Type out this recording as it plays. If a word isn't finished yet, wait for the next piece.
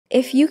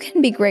if you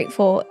can be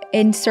grateful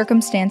in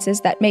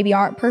circumstances that maybe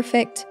aren't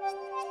perfect,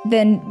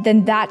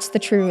 then that's the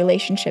true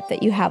relationship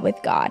that you have with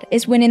God,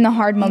 is when in the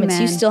hard moments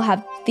you still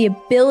have the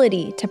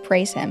ability to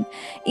praise him.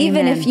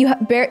 Even if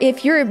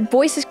if your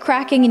voice is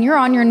cracking and you're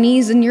on your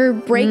knees and you're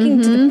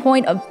breaking to the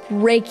point of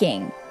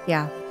breaking.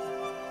 Yeah.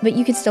 But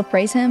you can still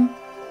praise him.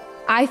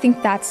 I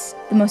think that's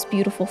the most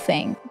beautiful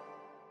thing.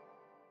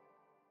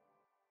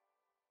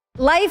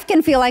 Life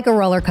can feel like a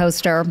roller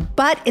coaster,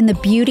 but in the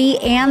beauty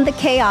and the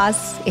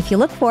chaos, if you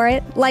look for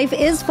it, life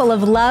is full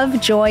of love,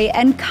 joy,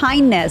 and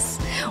kindness.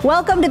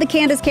 Welcome to the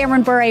Candace Bure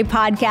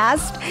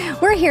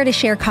podcast. We're here to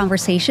share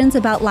conversations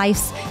about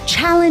life's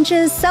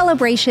challenges,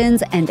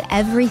 celebrations, and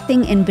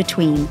everything in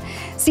between.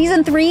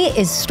 Season 3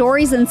 is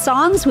Stories and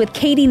Songs with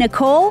Katy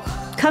Nichole.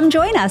 Come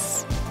join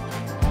us.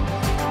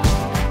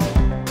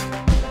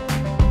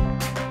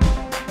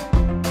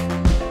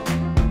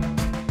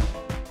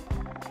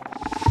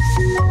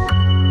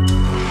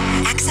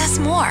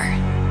 More.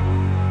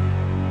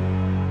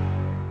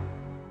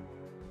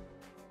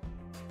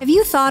 Have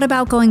you thought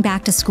about going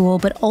back to school,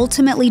 but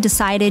ultimately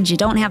decided you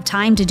don't have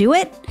time to do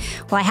it?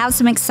 Well, I have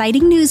some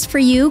exciting news for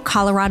you.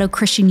 Colorado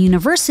Christian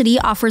University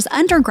offers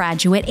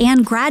undergraduate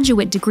and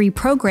graduate degree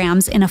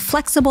programs in a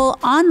flexible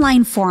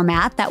online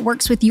format that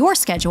works with your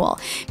schedule,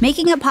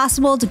 making it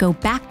possible to go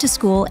back to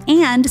school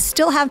and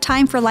still have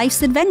time for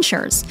life's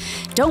adventures.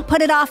 Don't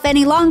put it off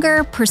any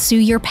longer. Pursue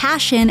your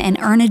passion and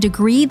earn a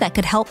degree that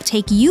could help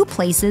take you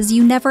places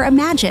you never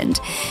imagined.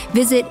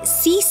 Visit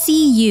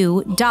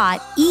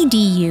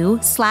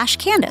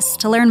ccu.edu/Candace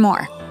to learn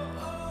more.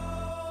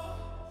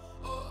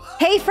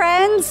 Hey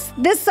friends,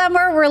 this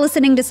summer we're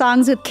listening to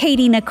songs with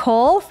Katy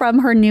Nichole from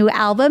her new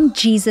album,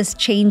 Jesus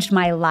Changed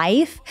My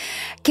Life.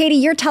 Katy,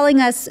 you're telling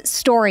us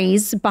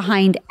stories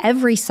behind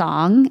every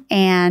song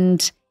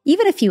and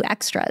even a few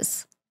extra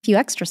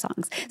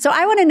songs. So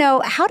I want to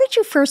know, how did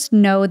you first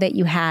know that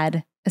you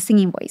had a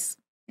singing voice?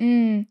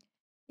 You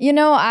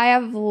know, I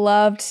have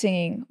loved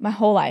singing my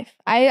whole life.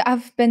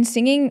 I've been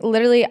singing,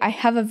 literally, I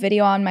have a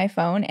video on my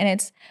phone, and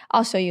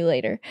I'll show you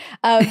later,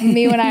 of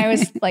me when I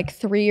was like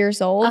 3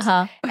 years old.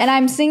 And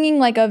I'm singing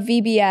like a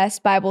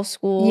VBS Bible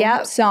school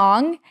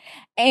song.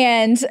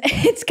 And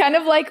it's kind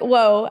of like,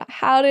 whoa,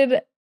 how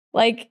did,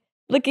 like,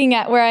 looking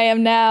at where I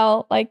am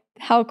now, like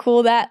how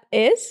cool that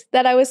is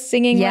that I was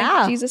singing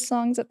like Jesus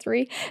songs at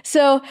 3.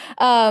 So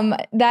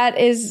that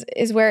is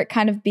where it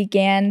kind of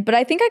began. But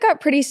I think I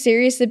got pretty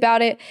serious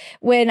about it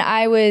when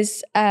I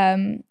was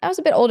a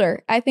bit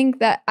older. I think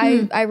that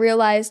I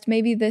realized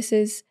maybe this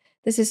is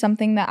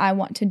something that I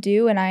want to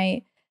do. And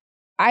I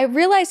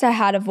realized I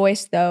had a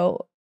voice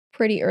though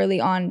pretty early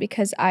on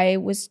because I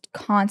was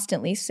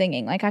constantly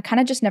singing. Like I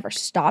kind of just never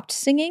stopped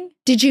singing.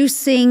 Did you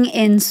sing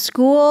in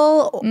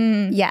school?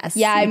 Yes.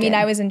 Yeah, I mean,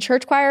 I was in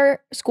church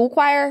choir, school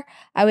choir.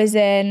 I was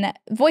in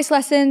voice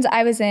lessons.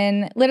 I was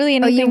in literally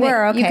anything. Oh, you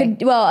were? Okay. You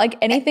could, well, like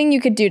anything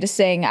you could do to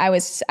sing, I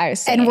was singing.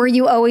 And were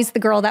you always the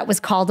girl that was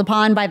called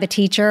upon by the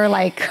teacher?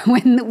 Like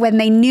when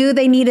they knew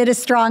they needed a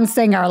strong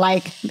singer,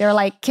 like they're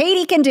like,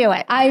 Katy can do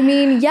it. I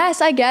mean,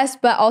 yes, I guess.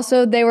 But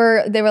also they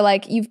were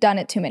like, you've done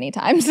it too many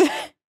times.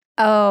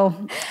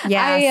 Oh,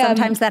 yeah.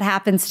 Sometimes that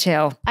happens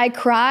too. I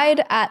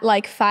cried at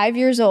like 5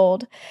 years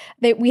old.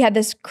 We had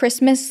this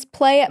Christmas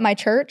play at my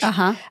church.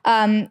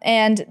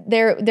 And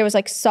there was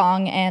like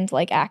song and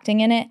like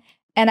acting in it.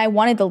 And I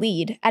wanted the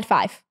lead at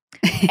 5.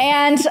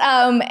 And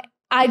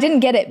I didn't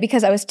get it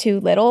because I was too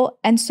little.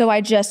 And so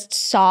I just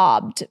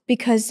sobbed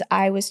because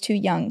I was too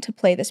young to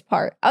play this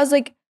part. I was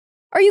like,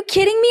 are you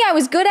kidding me? I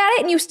was good at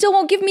it and you still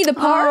won't give me the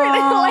part?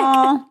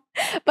 Like,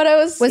 but I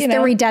was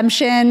there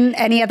redemption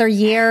any other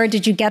year?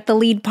 Did you get the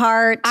lead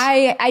part?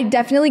 I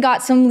definitely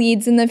got some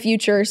leads in the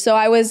future. So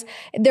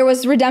there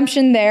was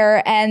redemption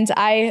there, and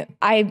I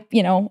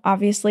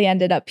obviously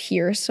ended up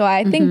here. So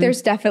I think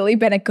there's definitely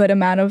been a good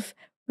amount of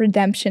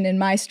redemption in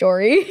my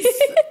story.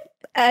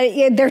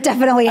 There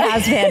definitely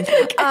has been.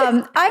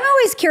 I'm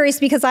always curious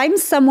because I'm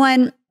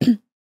someone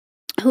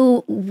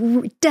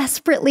who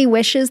desperately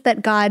wishes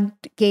that God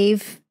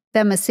gave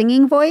them a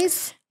singing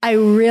voice. I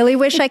really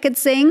wish I could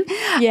sing.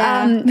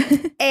 Yeah.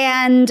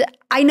 And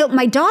I know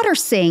my daughter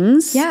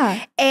sings.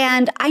 Yeah.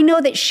 And I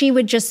know that she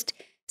would just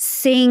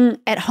sing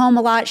at home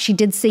a lot. She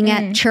did sing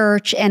at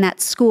church and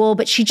at school,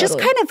 but she just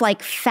kind of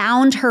like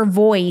found her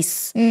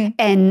voice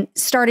and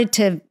started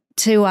to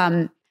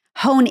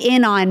hone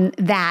in on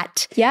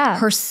that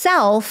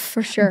herself.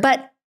 For sure.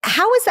 But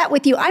how is that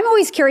with you? I'm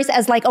always curious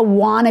as like a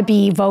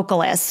wannabe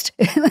vocalist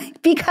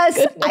because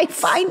I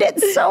find it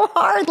so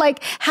hard.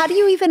 Like, how do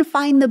you even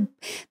find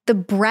the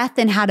breath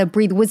and how to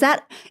breathe? Was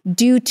that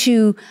due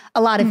to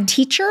a lot of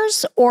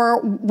teachers,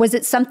 or was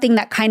it something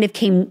that kind of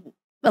came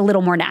a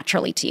little more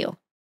naturally to you?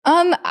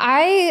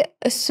 I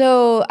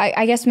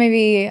guess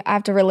maybe I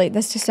have to relate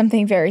this to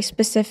something very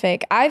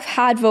specific. I've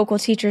had vocal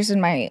teachers in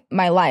my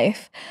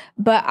life,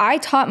 but I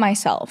taught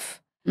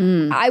myself.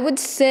 I would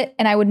sit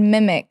and I would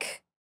mimic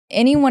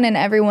anyone and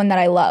everyone that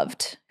I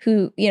loved,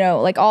 who, you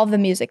know, like all of the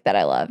music that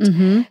I loved.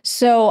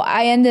 So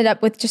I ended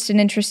up with just an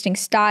interesting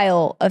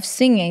style of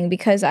singing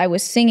because I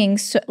was singing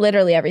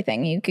literally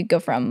everything. You could go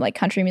from like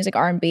country music,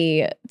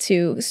 R&B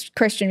to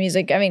Christian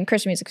music. I mean,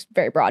 Christian music is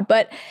very broad,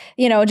 but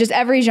you know, just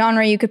every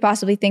genre you could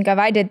possibly think of.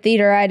 I did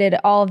theater, I did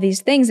all of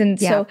these things. And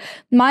so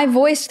my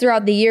voice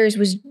throughout the years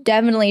was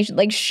definitely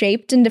like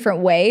shaped in different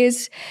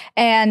ways.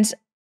 And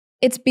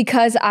it's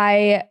because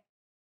I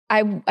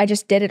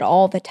just did it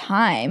all the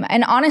time.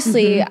 And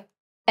honestly,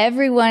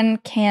 everyone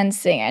can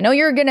sing. I know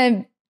you're going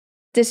to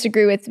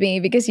disagree with me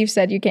because you've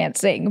said you can't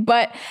sing,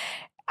 but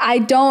I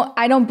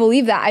don't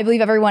believe that. I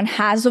believe everyone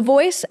has a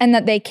voice and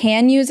that they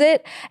can use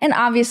it. And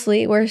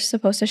obviously we're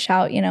supposed to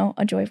shout, you know,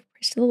 a joyful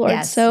praise to the Lord.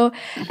 Yes. So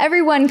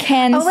everyone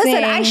can sing.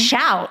 Listen, I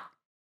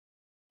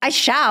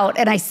shout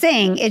and I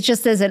sing. It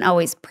just isn't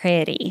always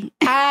pretty.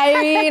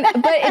 I mean,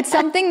 but it's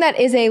something that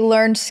is a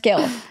learned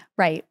skill.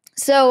 Right.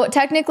 So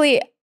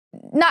technically,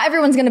 not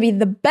everyone's going to be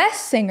the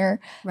best singer,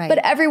 but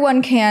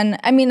everyone can.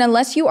 I mean,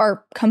 unless you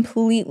are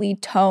completely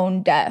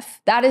tone deaf,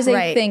 that is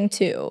a thing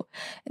too.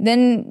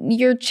 Then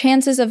your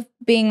chances of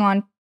being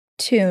on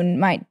tune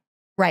might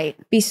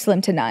be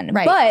slim to none.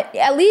 Right. But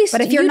at least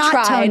if you're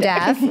not tone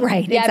deaf,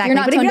 exactly. If you're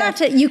not but if you're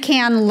not, you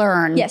can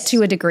learn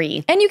to a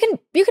degree. And you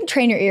can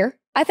train your ear.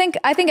 I think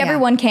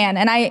everyone can.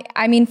 And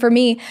I mean, for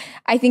me,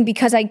 I think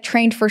because I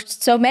trained for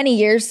so many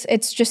years,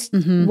 it's just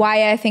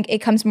why I think it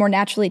comes more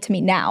naturally to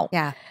me now.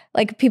 Yeah.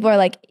 Like people are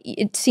like,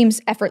 it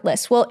seems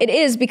effortless. Well, it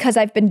is because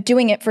I've been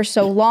doing it for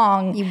so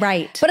long.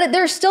 Right. But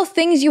there's still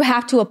things you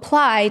have to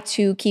apply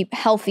to keep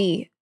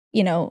healthy,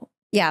 you know.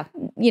 Yeah.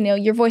 You know,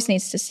 your voice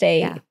needs to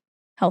stay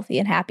healthy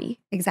and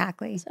happy.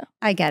 Exactly. So.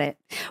 I get it.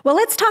 Well,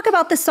 let's talk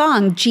about the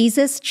song,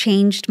 Jesus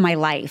Changed My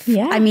Life.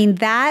 Yeah. I mean,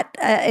 that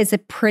is a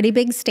pretty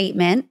big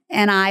statement.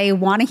 And I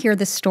want to hear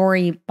the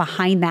story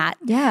behind that.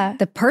 Yeah.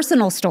 The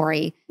personal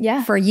story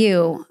for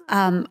you.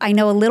 I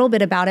know a little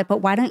bit about it, but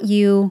why don't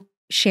you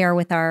share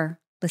with our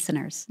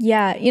listeners?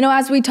 Yeah. You know,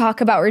 as we talk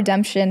about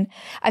redemption,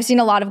 I've seen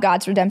a lot of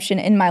God's redemption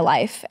in my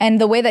life.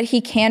 And the way that he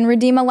can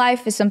redeem a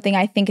life is something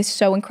I think is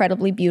so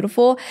incredibly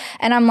beautiful.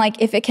 And I'm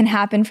like, if it can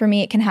happen for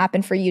me, it can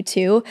happen for you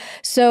too.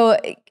 So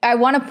I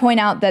want to point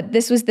out that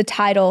this was the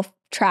title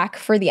track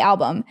for the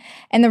album.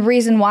 And the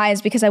reason why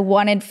is because I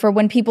wanted for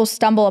when people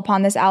stumble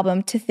upon this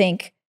album to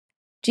think,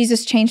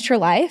 Jesus changed her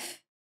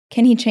life.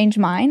 Can he change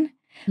mine?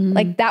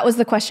 Like that was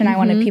the question I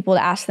wanted people to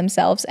ask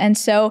themselves. And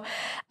so,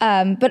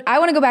 but I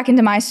want to go back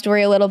into my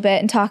story a little bit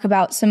and talk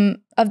about some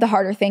of the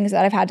harder things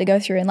that I've had to go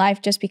through in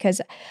life just because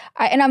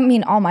I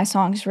mean, all my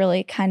songs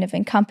really kind of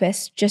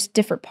encompass just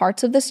different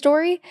parts of the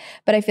story.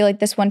 But I feel like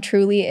this one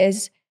truly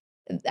is,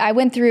 I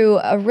went through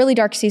a really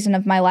dark season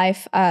of my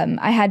life.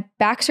 I had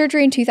back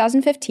surgery in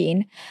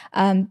 2015.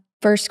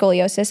 For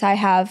scoliosis, I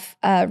have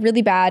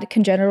really bad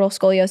congenital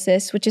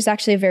scoliosis, which is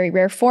actually a very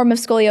rare form of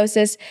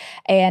scoliosis.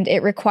 And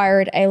it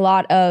required a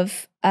lot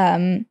of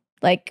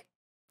like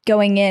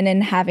going in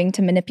and having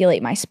to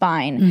manipulate my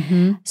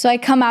spine. So I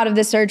come out of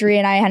the surgery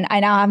and I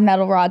now have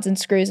metal rods and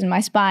screws in my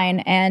spine.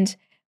 And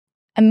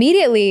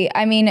immediately,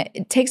 I mean,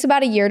 it takes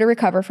about a year to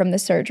recover from the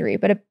surgery,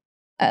 but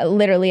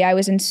literally I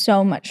was in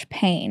so much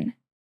pain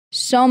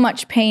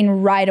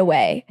right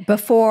away.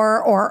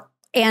 Before or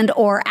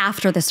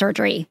after the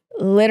surgery?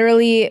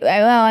 Literally,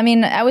 well, I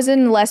mean, I was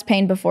in less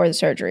pain before the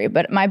surgery,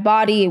 but my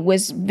body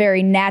was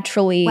very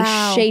naturally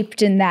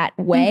shaped in that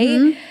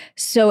way.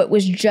 So it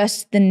was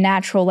just the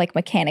natural like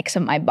mechanics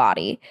of my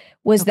body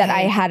was that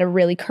I had a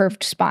really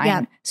curved spine.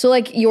 Yeah. So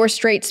like your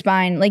straight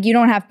spine, like you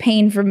don't have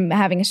pain from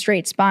having a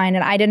straight spine,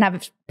 and I didn't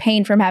have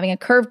pain from having a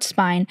curved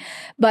spine,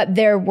 but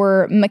there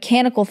were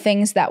mechanical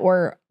things that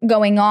were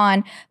going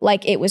on,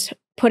 like it was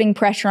putting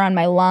pressure on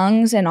my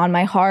lungs and on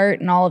my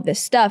heart and all of this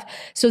stuff.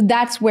 So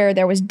that's where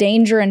there was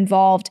danger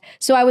involved.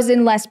 So I was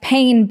in less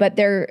pain, but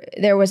there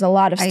was a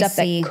lot of stuff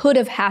that could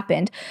have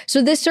happened.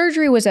 So this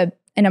surgery was an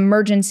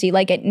emergency,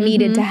 like it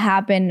needed to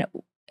happen.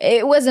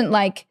 It wasn't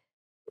like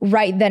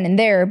right then and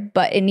there,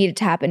 but it needed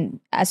to happen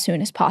as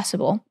soon as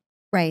possible.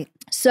 Right.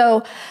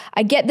 So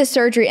I get the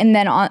surgery, and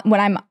then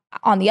when I'm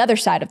on the other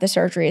side of the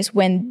surgery is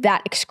when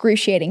that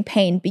excruciating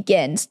pain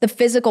begins. The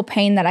physical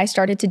pain that I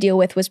started to deal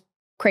with was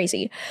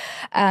crazy.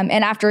 And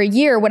after a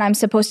year, when I'm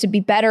supposed to be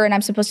better and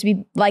I'm supposed to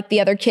be like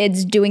the other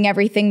kids doing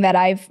everything that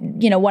I've,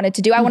 wanted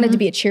to do, I wanted to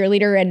be a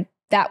cheerleader, and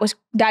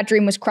that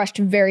dream was crushed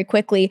very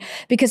quickly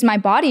because my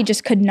body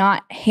just could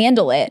not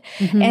handle it.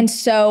 And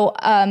so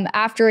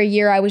after a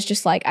year, I was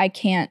just like, I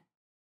can't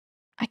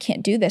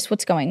do this.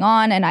 What's going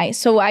on? And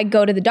so I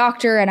go to the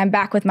doctor, and I'm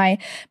back with my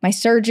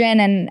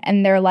surgeon,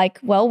 and they're like,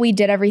 well, we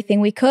did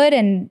everything we could,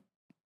 and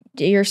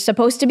you're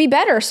supposed to be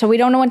better, so we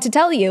don't know what to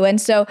tell you. And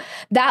so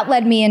that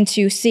led me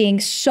into seeing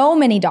so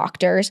many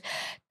doctors,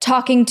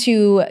 talking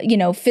to,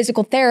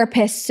 physical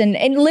therapists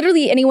and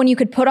literally anyone you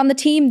could put on the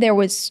team, there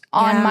was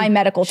on my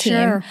medical team.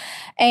 Sure.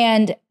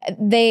 And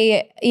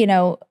they,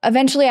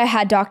 eventually I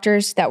had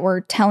doctors that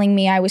were telling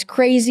me I was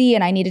crazy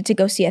and I needed to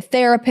go see a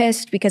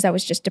therapist because I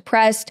was just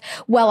depressed.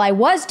 Well, I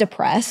was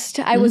depressed.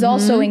 I was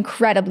also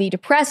incredibly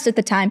depressed at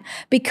the time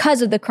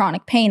because of the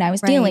chronic pain I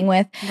was dealing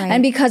with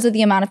and because of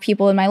the amount of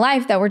people in my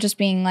life that were just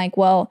being like,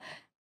 well,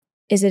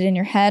 is it in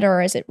your head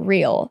or is it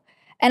real?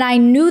 And I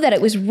knew that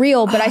it was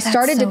real, but I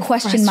started to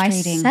question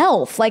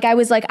myself. Like I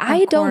was like,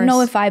 I don't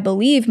know if I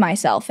believe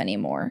myself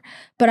anymore.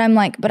 But I'm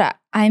like,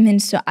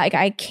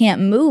 I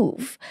can't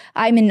move.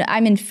 I'm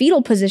in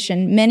fetal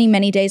position many,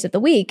 many days of the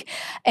week.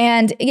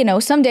 And,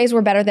 some days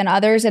were better than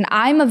others. And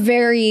I'm a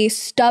very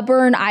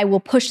stubborn, I will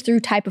push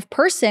through type of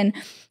person.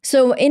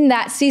 So in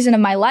that season of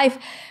my life,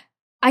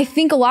 I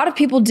think a lot of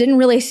people didn't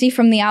really see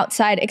from the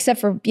outside, except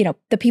for,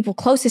 the people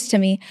closest to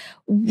me,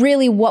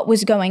 really what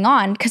was going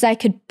on. Because I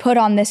could put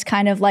on this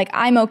kind of like,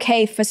 I'm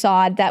okay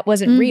facade that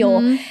wasn't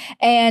real.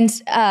 And,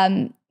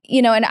 and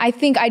I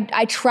think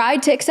I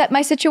tried to accept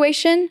my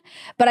situation,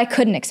 but I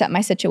couldn't accept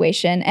my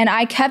situation. And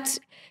I kept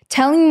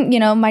telling,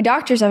 my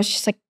doctors, I was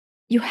just like,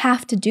 you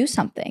have to do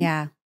something.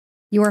 Yeah.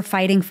 You were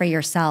fighting for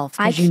yourself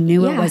because you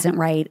knew it wasn't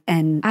right.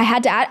 And I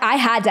had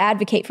to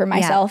advocate for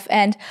myself.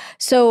 Yeah. And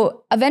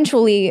so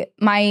eventually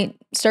my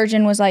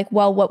surgeon was like,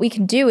 well, what we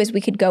can do is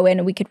we could go in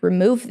and we could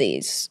remove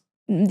these,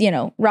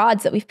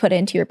 rods that we've put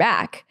into your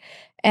back.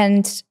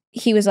 And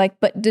he was like,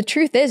 but the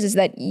truth is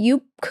that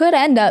you could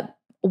end up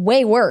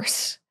way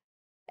worse.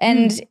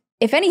 And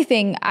if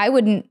anything, I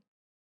wouldn't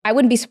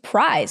be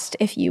surprised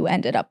if you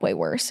ended up way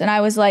worse. And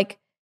I was like,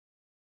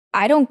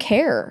 I don't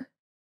care.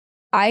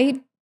 I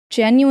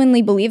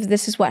genuinely believe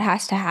this is what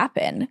has to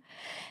happen.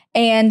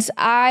 And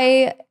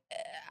I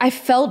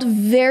felt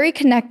very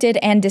connected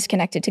and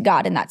disconnected to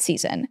God in that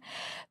season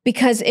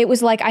because it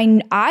was like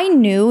I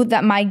knew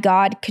that my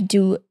God could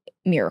do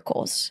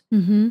miracles.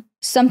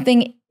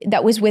 Something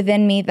that was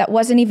within me that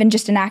wasn't even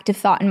just an active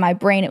thought in my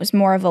brain. It was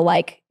more of a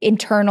like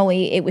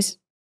internally, it was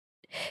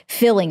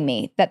filling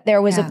me that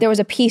there was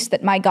a piece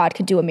that my God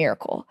could do a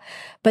miracle.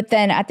 But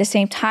then at the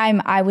same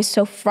time, I was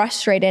so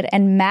frustrated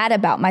and mad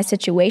about my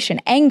situation,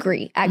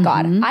 angry at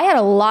God. I had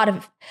a lot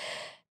of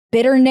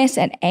bitterness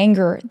and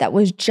anger that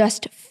was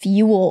just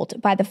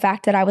fueled by the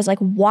fact that I was like,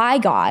 why,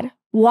 God?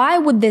 Why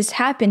would this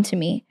happen to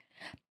me?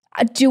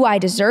 Do I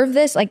deserve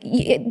this? Like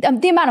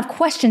the amount of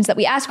questions that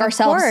we ask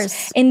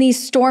ourselves in these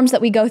storms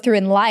that we go through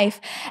in life.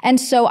 And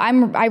so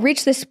I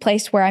reached this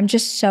place where I'm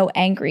just so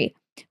angry.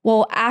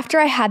 Well, after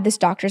I had this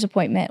doctor's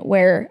appointment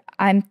where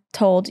I'm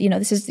told,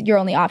 this is your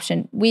only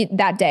option.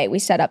 That day we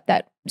set up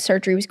that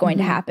surgery was going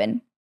to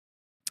happen.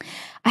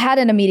 I had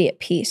an immediate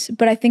peace,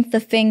 but I think the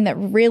thing that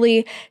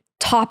really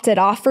topped it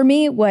off for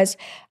me was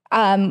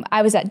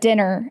I was at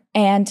dinner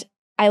and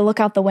I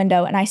look out the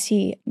window and I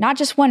see not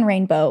just one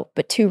rainbow,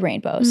 but two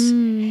rainbows.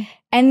 And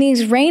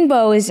these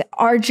rainbows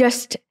are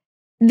just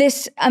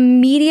this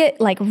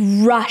immediate like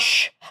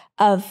rush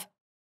of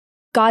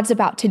God's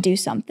about to do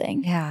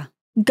something. Yeah.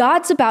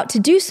 God's about to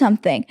do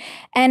something.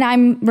 And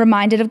I'm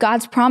reminded of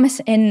God's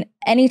promise. And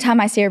anytime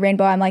I see a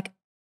rainbow, I'm like,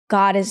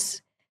 God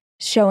is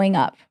showing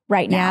up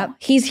right now. Yep.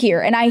 He's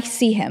here and I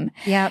see him.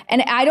 Yep.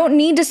 And I don't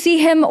need to see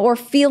him or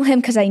feel him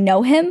because I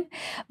know him.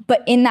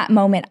 But in that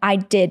moment, I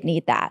did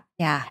need that.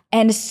 Yeah.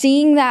 And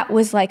seeing that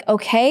was like,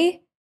 okay,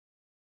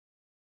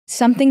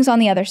 something's on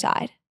the other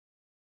side.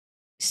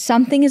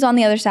 Something is on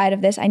the other side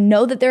of this. I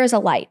know that there is a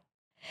light.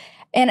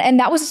 And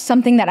that was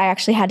something that I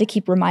actually had to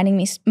keep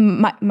reminding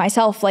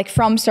myself, like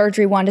from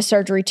surgery 1 to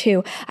surgery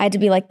 2, I had to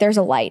be like, there's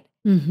a light.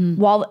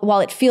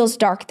 While it feels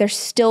dark, there's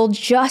still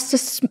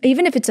just,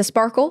 even if it's a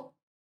sparkle,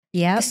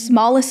 the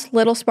smallest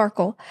little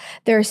sparkle,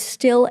 there's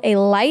still a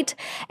light.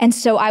 And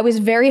so I was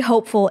very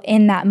hopeful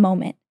in that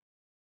moment.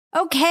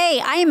 Okay,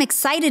 I am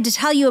excited to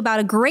tell you about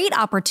a great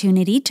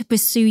opportunity to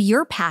pursue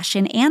your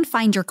passion and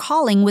find your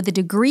calling with a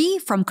degree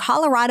from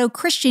Colorado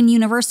Christian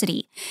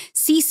University.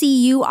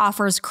 CCU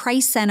offers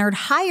Christ-centered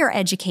higher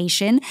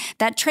education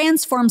that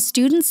transforms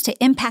students to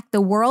impact the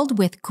world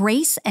with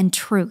grace and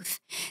truth.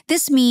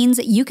 This means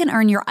you can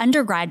earn your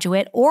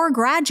undergraduate or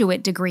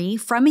graduate degree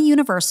from a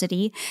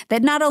university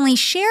that not only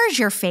shares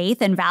your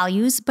faith and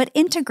values, but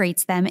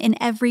integrates them in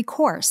every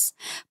course.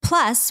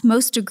 Plus,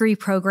 most degree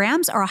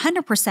programs are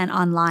 100%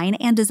 online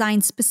and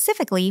designed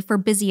specifically for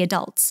busy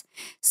adults.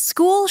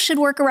 School should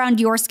work around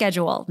your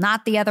schedule,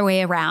 not the other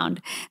way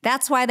around.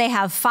 That's why they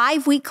have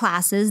 5-week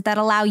classes that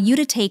allow you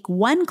to take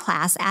one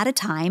class at a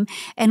time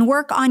and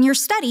work on your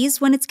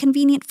studies when it's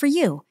convenient for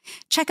you.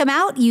 Check them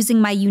out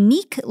using my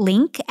unique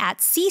link at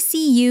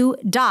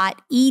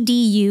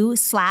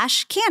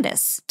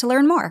ccu.edu/Candace to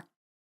learn more.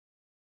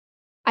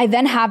 I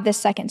then have this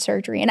second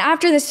surgery. And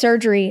after this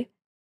surgery,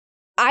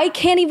 I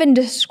can't even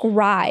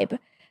describe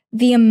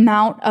the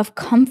amount of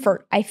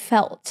comfort I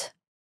felt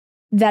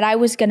that I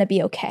was going to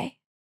be okay.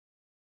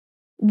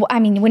 I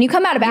mean, when you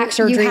come out of back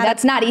surgery,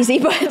 that's not easy,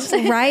 but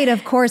right,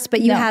 of course.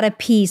 But you had a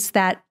peace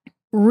that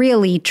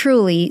really,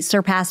 truly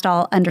surpassed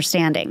all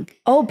understanding.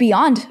 Oh,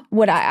 beyond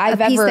what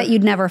I've a peace ever, that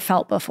you'd never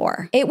felt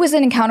before. It was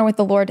an encounter with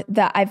the Lord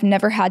that I've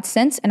never had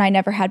since, and I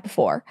never had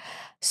before.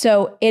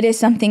 So it is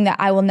something that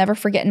I will never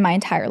forget in my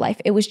entire life.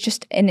 It was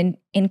just an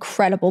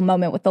incredible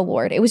moment with the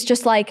Lord. It was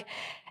just like,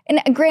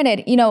 and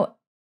granted,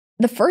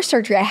 the first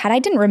surgery I had, I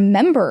didn't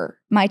remember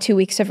my 2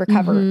 weeks of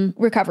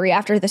recovery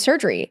after the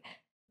surgery.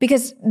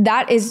 Because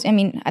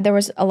there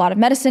was a lot of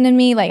medicine in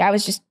me. Like I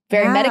was just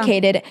very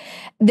medicated.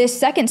 This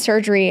second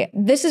surgery,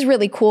 this is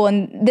really cool.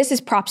 And this is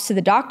props to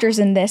the doctors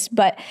in this,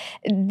 but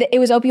it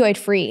was opioid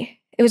free.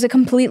 It was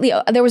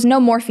there was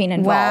no morphine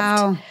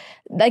involved. Wow.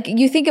 Like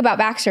you think about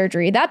back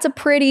surgery, that's a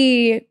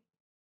pretty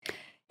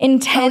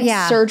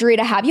intense surgery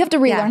to have. You have to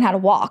relearn how to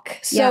walk.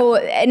 So,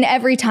 and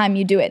every time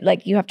you do it,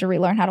 like you have to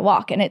relearn how to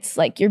walk. And it's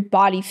like your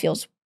body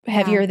feels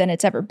heavier than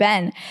it's ever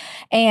been.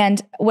 And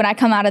when I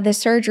come out of this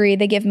surgery,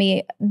 they give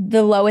me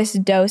the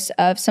lowest dose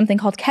of something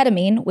called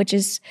ketamine, which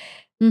is,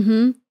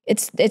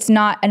 it's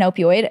not an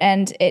opioid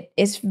and it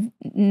is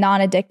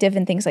non-addictive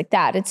and things like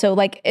that. And so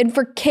and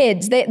for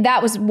kids,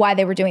 that was why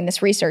they were doing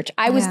this research.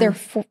 I was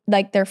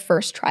their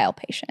first trial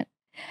patient.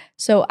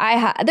 So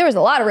there was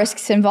a lot of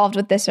risks involved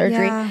with this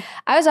surgery. Yeah.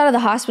 I was out of the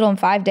hospital in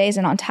 5 days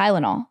and on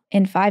Tylenol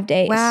in 5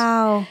 days.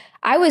 Wow.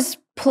 I was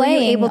playing.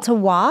 Were you able to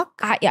walk?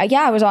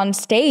 I was on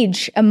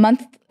stage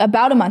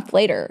about a month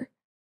later.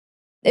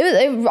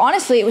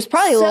 Honestly, it was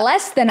probably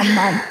less than a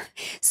month.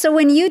 So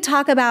when you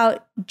talk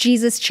about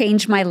Jesus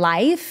changed my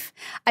life,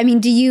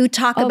 do you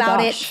talk about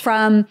it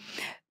from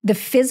the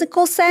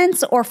physical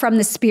sense or from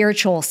the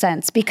spiritual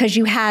sense? Because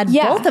you had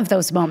both of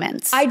those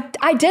moments.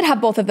 I did have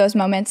both of those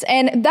moments.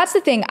 And that's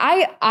the thing.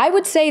 I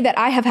would say that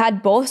I have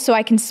had both, so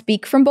I can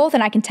speak from both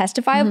and I can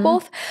testify of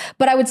both.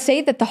 But I would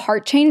say that the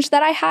heart change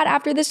that I had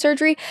after this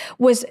surgery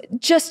was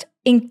just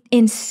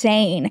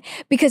insane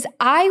because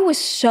I was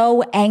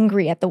so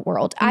angry at the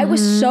world. I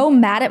was so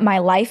mad at my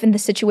life and the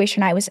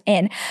situation I was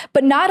in.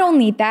 But not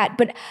only that,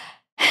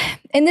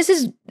 and this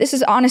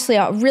is honestly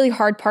a really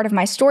hard part of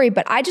my story,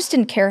 but I just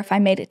didn't care if I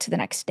made it to the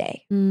next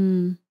day.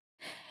 And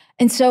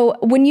so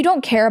when you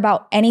don't care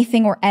about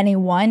anything or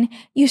anyone,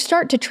 you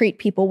start to treat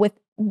people with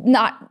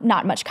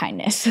not much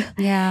kindness.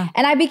 Yeah.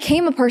 And I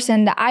became a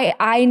person that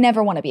I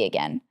never want to be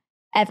again,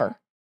 ever.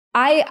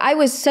 I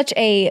was such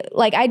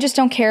I just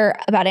don't care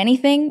about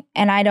anything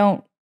and I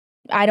don't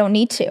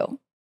need to.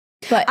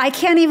 But I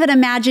can't even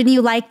imagine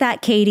you like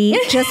that, Katy.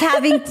 Just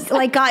having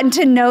gotten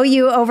to know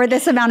you over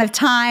this amount of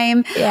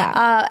time,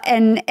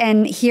 and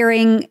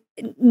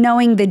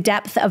knowing the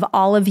depth of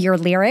all of your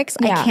lyrics,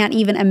 I can't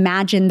even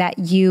imagine that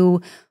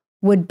you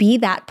would be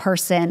that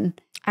person.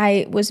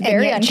 I was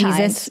very unkind.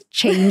 Jesus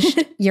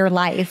changed your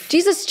life.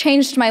 Jesus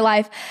changed my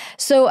life.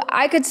 So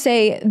I could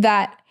say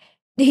that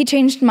he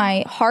changed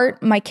my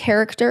heart, my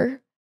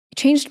character,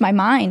 changed my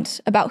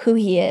mind about who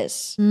he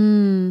is.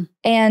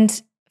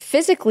 And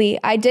physically,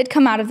 I did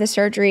come out of the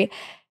surgery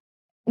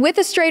with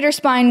a straighter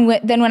spine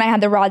than when I had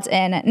the rods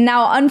in.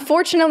 Now,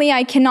 unfortunately,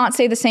 I cannot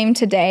say the same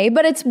today,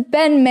 but it's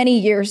been many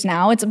years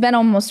now. It's been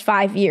almost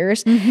 5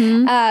 years.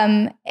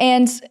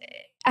 And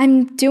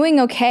I'm doing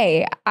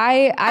okay.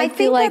 I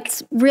feel like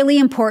that's really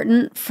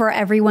important for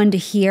everyone to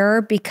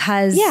hear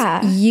because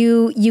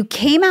you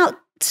came out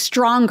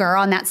stronger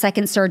on that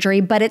second surgery,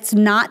 but it's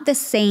not the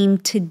same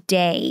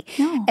today.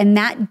 No. And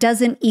that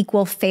doesn't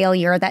equal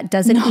failure. That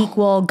doesn't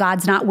equal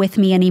God's not with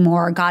me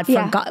anymore. God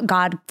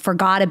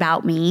forgot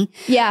about me.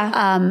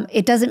 Yeah.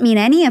 It doesn't mean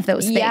any of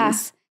those things. Yeah,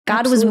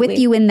 God was with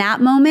you in that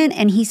moment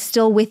and he's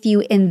still with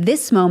you in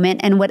this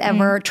moment. And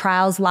whatever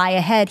trials lie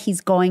ahead,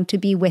 he's going to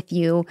be with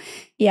you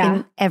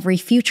in every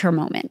future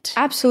moment.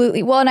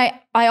 Absolutely. Well, and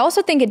I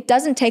also think it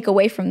doesn't take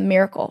away from the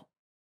miracle.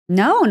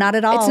 No, not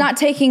at all. It's not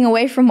taking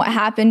away from what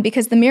happened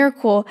because the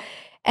miracle,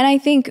 and I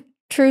think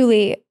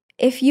truly,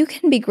 if you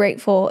can be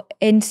grateful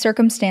in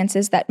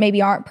circumstances that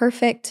maybe aren't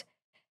perfect,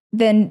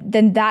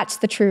 then that's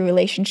the true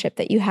relationship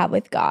that you have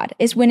with God,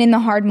 is when in the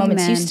hard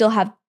moments, you still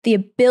have the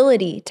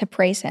ability to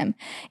praise him.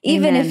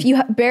 Even if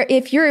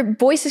if your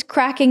voice is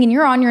cracking and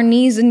you're on your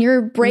knees and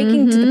you're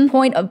breaking to the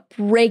point of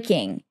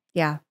breaking.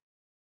 Yeah.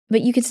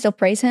 But you can still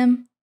praise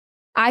him.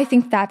 I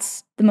think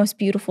that's the most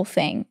beautiful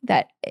thing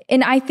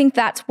and I think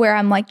that's where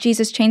I'm like,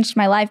 Jesus changed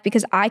my life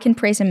because I can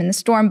praise him in the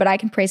storm, but I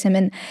can praise him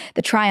in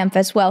the triumph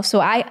as well. So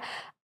I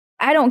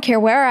don't care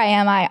where I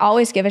am. I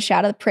always give a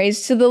shout of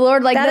praise to the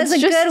Lord. Like that's a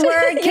good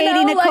word,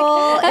 Katy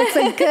Nichole. It's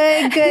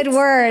a good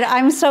word.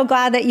 I'm so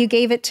glad that you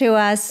gave it to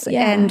us.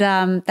 Yeah.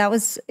 And that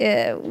was,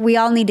 we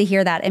all need to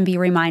hear that and be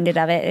reminded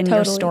of it. And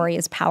your story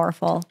is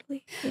powerful.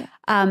 Totally. Yeah.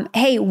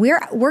 Hey, we're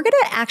going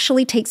to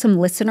actually take some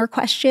listener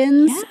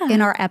questions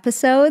in our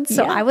episodes.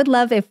 So I would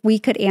love if we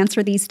could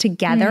answer these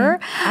together.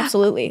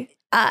 Absolutely.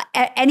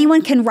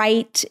 Anyone can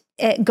write,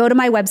 go to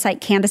my website,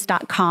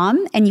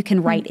 Candace.com, and you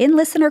can write in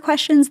listener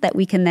questions that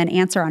we can then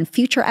answer on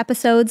future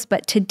episodes.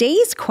 But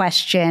today's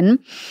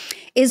question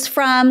is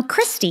from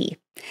Christy.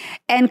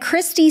 And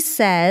Christy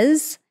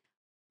says,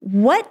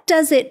 what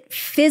does it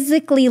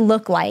physically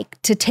look like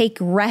to take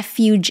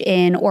refuge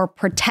in or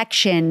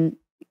protection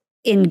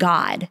in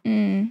God.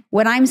 When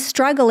I'm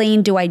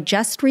struggling, do I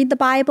just read the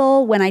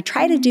Bible? When I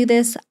try to do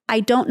this, I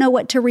don't know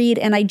what to read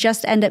and I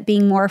just end up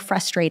being more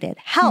frustrated.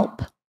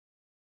 Help.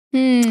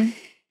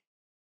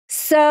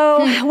 So,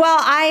 well,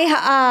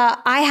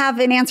 I have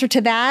an answer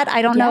to that.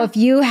 I don't know if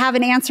you have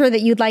an answer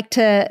that you'd like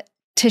to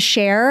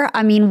share.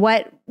 I mean,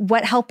 what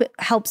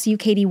helps you,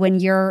 Katy, when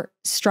you're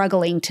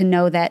struggling to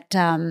know that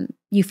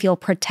you feel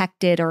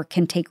protected or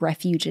can take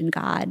refuge in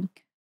God?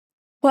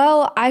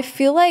 Well, I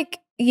feel like,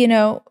 you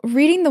know,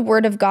 reading the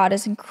Word of God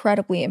is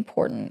incredibly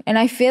important. And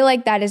I feel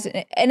like that is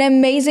an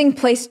amazing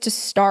place to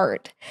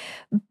start.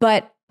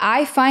 But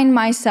I find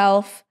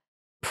myself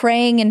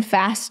praying and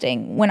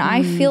fasting when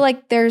I feel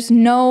like there's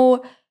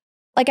no,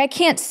 like I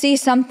can't see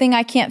something,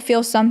 I can't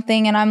feel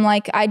something. And I'm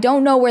like, I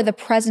don't know where the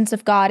presence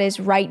of God is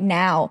right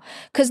now.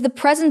 Because the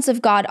presence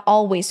of God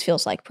always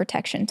feels like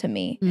protection to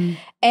me.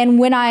 And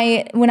when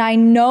I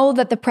know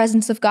that the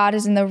presence of God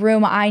is in the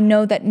room, I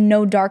know that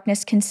no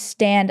darkness can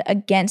stand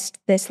against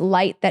this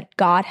light that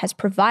God has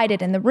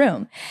provided in the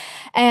room.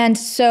 And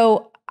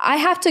so I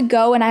have to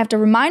go and I have to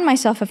remind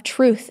myself of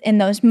truth in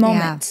those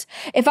moments.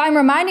 If I'm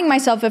reminding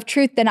myself of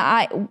truth, then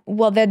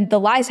then the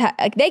lies,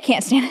 they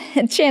can't stand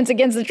a chance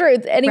against the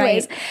truth.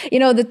 Anyways, you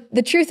know,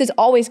 the truth is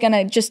always going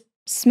to just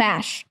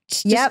smash,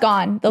 just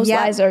gone. Those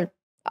lies are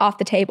off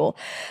the table.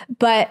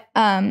 But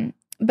I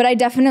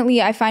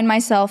find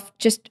myself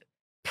just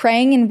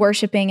praying and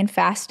worshiping and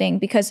fasting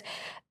because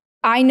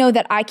I know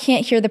that I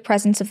can't hear the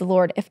presence of the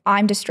Lord if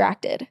I'm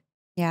distracted.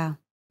 Yeah.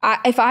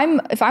 If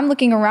I'm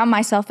looking around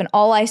myself and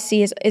all I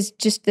see is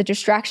just the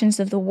distractions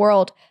of the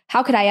world,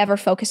 how could I ever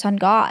focus on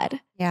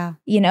God? Yeah.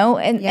 You know,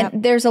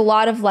 and there's a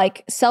lot of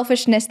like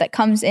selfishness that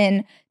comes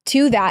in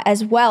to that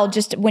as well.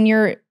 Just when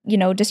you're, you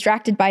know,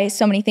 distracted by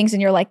so many things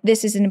and you're like,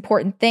 this is an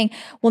important thing.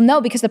 Well,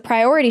 no, because the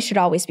priority should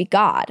always be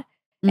God.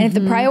 And if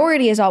the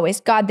priority is always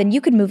God, then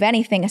you could move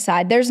anything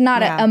aside. There's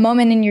not a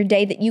moment in your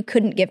day that you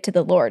couldn't give to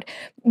the Lord,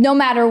 no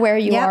matter where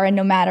you are and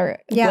no matter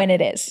when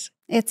it is.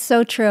 It's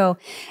so true.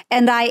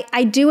 And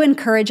I do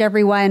encourage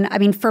everyone. I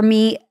mean, for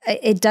me,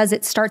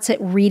 it starts at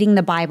reading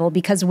the Bible,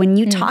 because when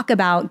you talk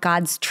about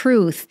God's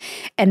truth,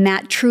 and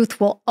that truth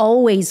will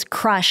always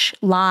crush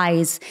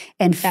lies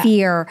and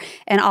fear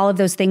and all of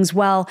those things.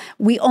 Well,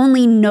 we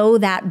only know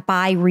that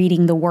by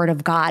reading the Word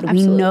of God.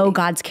 Absolutely. We know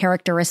God's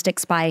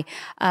characteristics by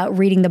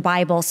reading the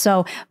Bible.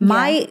 So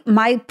my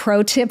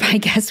pro tip, I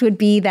guess, would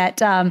be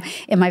that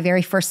in my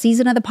very first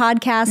season of the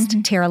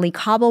podcast, Tara Lee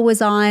Cobble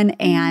was on,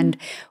 and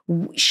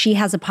she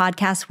has a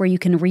podcast where you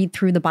can read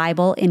through the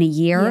Bible in a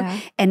year.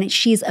 And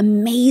she's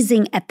amazing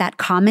at that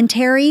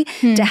commentary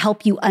to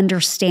help you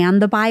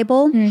understand the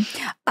Bible.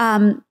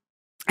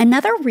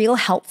 Another real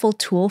helpful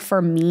tool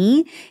for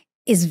me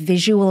is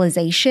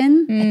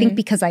visualization. I think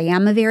because I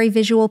am a very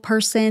visual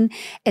person.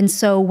 And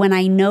so when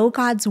I know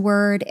God's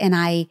word and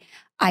I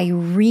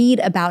read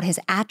about his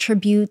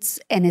attributes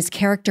and his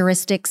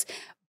characteristics,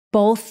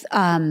 both,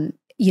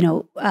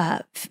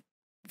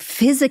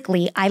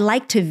 physically, I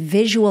like to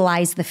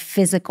visualize the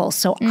physical.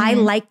 So I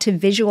like to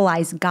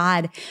visualize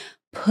God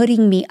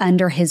putting me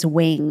under his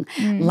wing,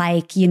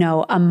 like, you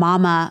know, a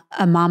mama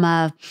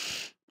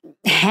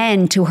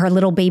hen to her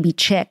little baby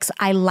chicks.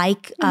 I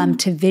like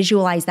to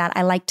visualize that.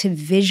 I like to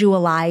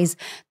visualize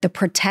the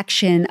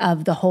protection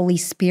of the Holy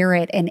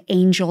Spirit and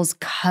angels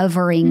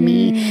covering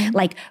me,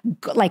 like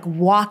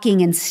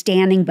walking and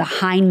standing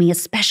behind me,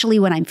 especially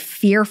when I'm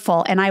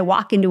fearful and I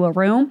walk into a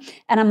room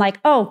and I'm like,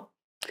 oh,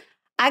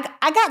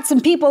 I got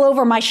some people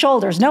over my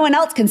shoulders. No one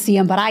else can see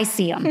them, but I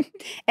see them.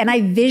 And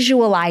I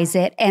visualize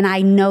it, and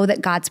I know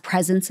that God's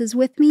presence is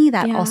with me.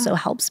 That also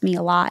helps me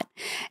a lot.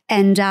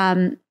 And,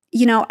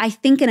 I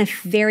think in a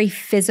very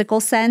physical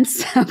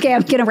sense, okay,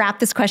 I'm going to wrap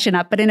this question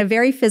up, but in a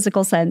very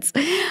physical sense,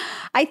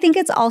 I think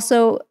it's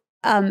also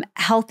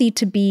healthy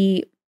to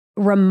be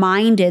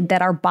reminded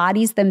that our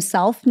bodies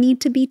themselves need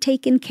to be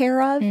taken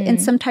care of.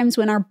 And sometimes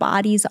when our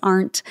bodies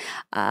aren't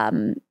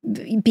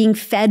being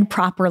fed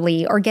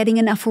properly or getting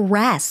enough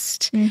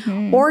rest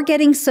or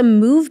getting some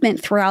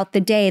movement throughout the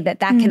day, that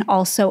can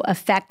also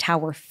affect how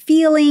we're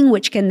feeling,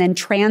 which can then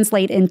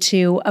translate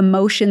into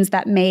emotions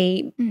that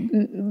may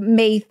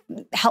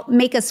help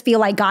make us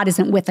feel like God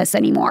isn't with us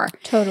anymore.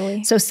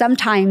 Totally. So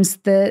sometimes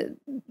the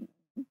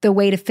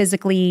way to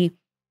physically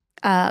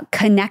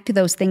connect to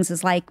those things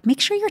is like, make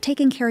sure you're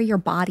taking care of your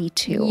body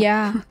too.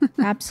 Yeah,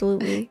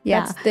 absolutely.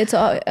 It's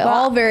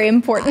all very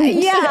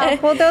important.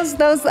 Well, those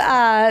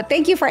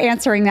thank you for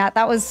answering that.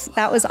 That was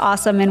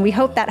awesome. And we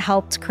hope that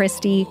helped,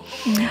 Christy.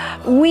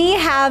 We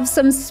have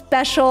some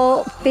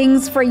special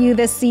things for you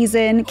this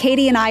season.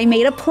 Katy and I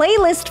made a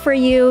playlist for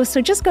you.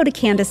 So just go to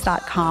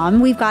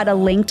Candace.com. We've got a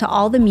link to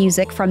all the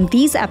music from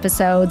these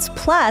episodes,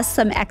 plus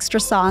some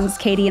extra songs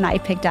Katy and I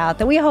picked out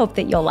that we hope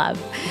that you'll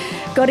love.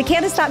 Go to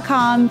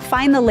Candace.com,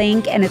 find the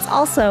link, and it's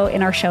also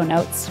in our show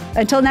notes.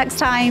 Until next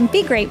time,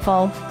 be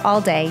grateful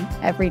all day,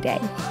 every day.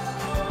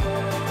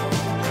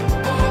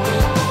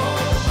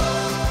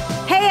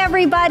 Hey,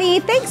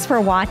 everybody. Thanks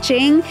for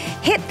watching.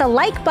 Hit the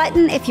like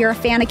button if you're a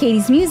fan of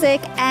Katy's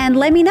music, and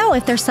let me know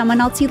if there's someone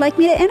else you'd like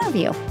me to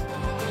interview.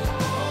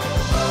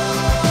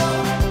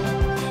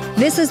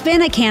 This has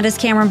been a Candace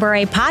Cameron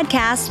Bure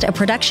podcast, a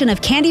production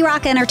of Candy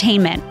Rock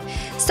Entertainment.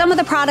 Some of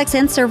the products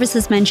and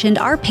services mentioned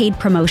are paid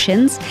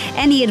promotions.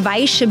 Any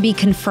advice should be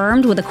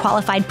confirmed with a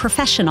qualified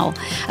professional.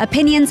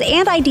 Opinions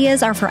and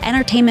ideas are for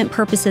entertainment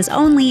purposes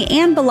only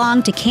and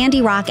belong to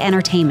Candy Rock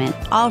Entertainment.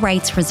 All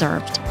rights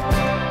reserved.